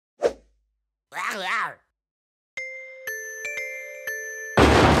No,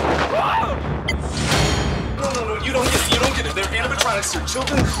 you don't get it. They're animatronics, they're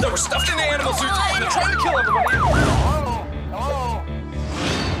children that were stuffed into animal suits, and they're trying to kill everybody.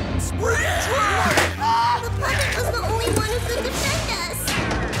 Springtrap! The puppet was the only one who could defend us.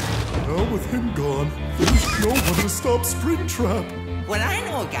 Now with him gone, there's no one to stop Springtrap. Well, I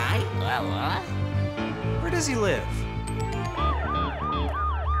know a guy. Where does he live?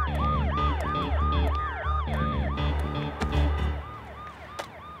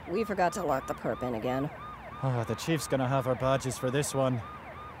 We forgot to lock the perp in again. Oh, the chief's gonna have our badges for this one.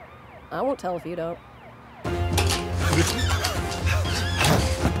 I won't tell if you don't.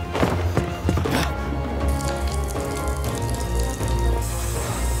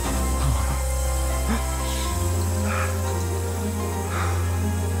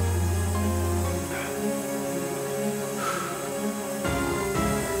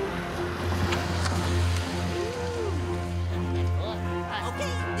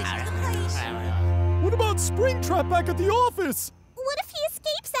 What about Springtrap back at the office? What if he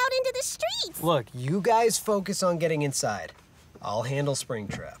escapes out into the streets? Look, you guys focus on getting inside. I'll handle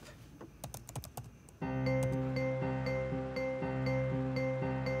Springtrap.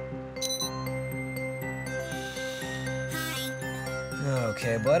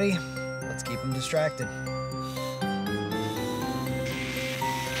 Okay, buddy. Let's keep him distracted.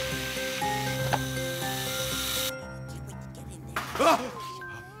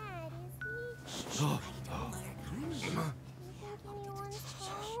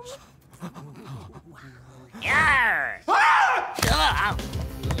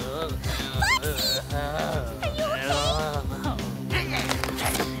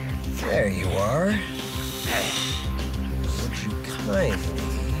 There you are. Would you kindly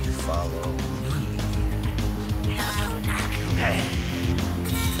follow me?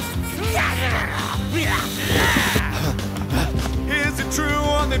 Is it true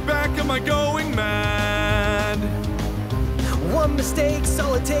on the back am I going mad? One mistake's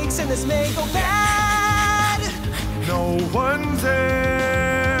all it takes and this may go bad. No one's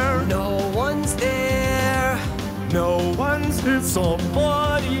there. No one's there. No one's Is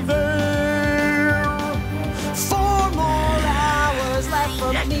somebody there? 4 more hours left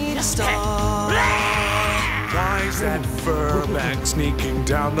for me to start. Why's that fur bag sneaking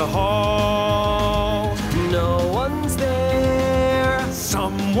down the hall? No one's there.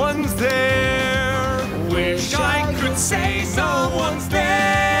 Someone's there. Wish I could say someone's there.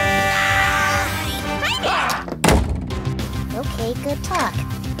 Okay, good talk.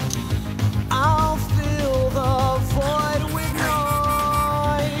 I'll fill the void with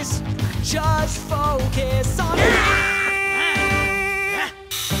noise. Just focus on me.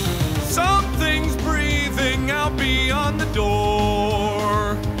 Something's breathing out beyond the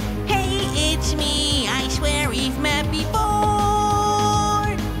door. Hey, it's me. I swear we've met before.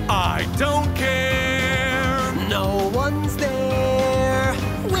 I don't care. No one's there.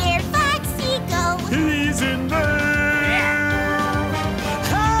 Where'd Foxy go? He's in there.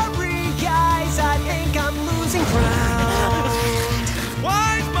 Hurry, guys, I think I'm losing ground.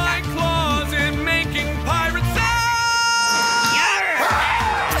 Why's my closet making pirate sound?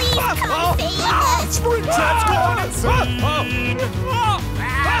 Please come save us. Springtrap's gone insane.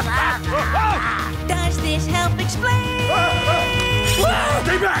 Does this help explain?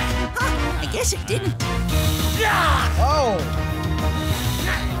 Stay back! I guess it didn't. Oh!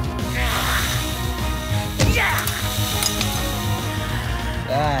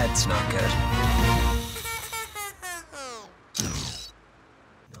 That's not good.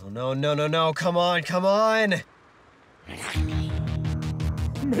 No, come on!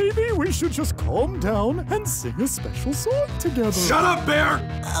 Maybe we should just calm down and sing a special song together. Shut up, Bear!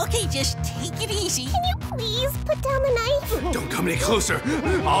 Okay, just take it easy. Can you please put down the knife? Don't come any closer.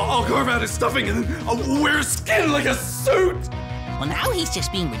 I'll carve out his stuffing and then I'll wear his skin like a suit. Well, now he's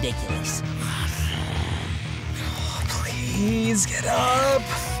just being ridiculous. Please get up.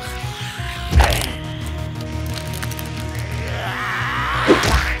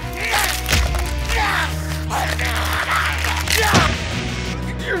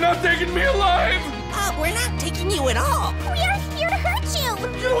 You're not taking me alive! We're not taking you at all. We are here to hurt you.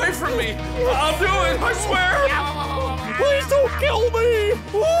 Get away from me! I'll do it, I swear! Please don't kill me!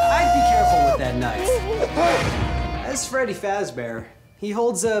 I'd be careful with that knife. As Freddy Fazbear, he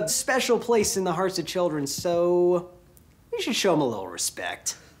holds a special place in the hearts of children, so we should show him a little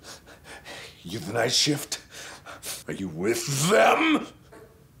respect. You the night shift? Are you with them?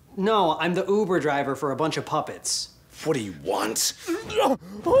 No, I'm the Uber driver for a bunch of puppets. What do you want?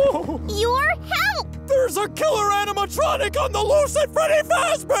 Oh, Your help. there's a killer animatronic on the loose at Freddy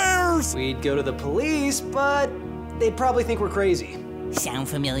Fazbear's! gross! We'd go to the police, but they'd probably think we're crazy. Sound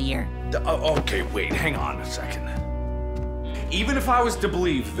familiar? Okay, wait, hang on a second. Even if I was to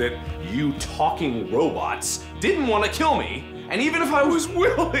believe that you talking robots didn't want to kill me, and even if I was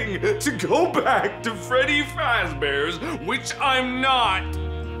willing to go back to Freddy Fazbear's, which I'm not,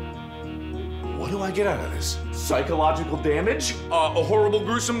 what do I get out of this? Psychological damage? A horrible,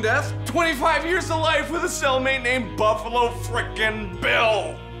 gruesome death? 25 years to life with a cellmate named Buffalo Frickin'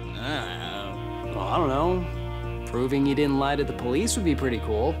 Bill! Well, I don't know. Proving you didn't lie to the police would be pretty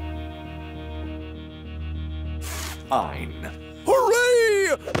cool. Fine.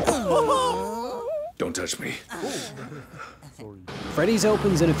 Hooray! Don't touch me. Freddy's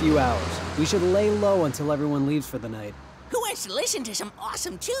opens in a few hours. We should lay low until everyone leaves for the night. Who wants to listen to some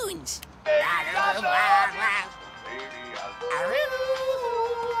awesome tunes?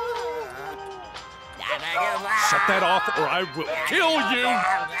 Shut that off or I will kill you!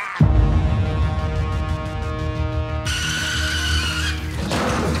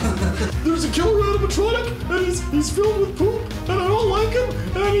 There's a killer animatronic, and he's filled with poop, and I don't like him,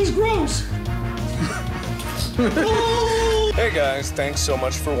 and he's gross. Hey guys, thanks so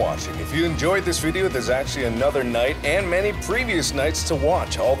much for watching. If you enjoyed this video, there's actually another night and many previous nights to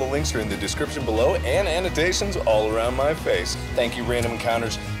watch. All the links are in the description below and annotations all around my face. Thank you, Random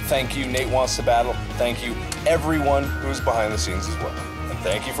Encounters. Thank you, Nate Wants to Battle. Thank you, everyone who's behind the scenes as well. And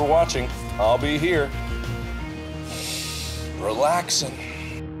thank you for watching. I'll be here, relaxing.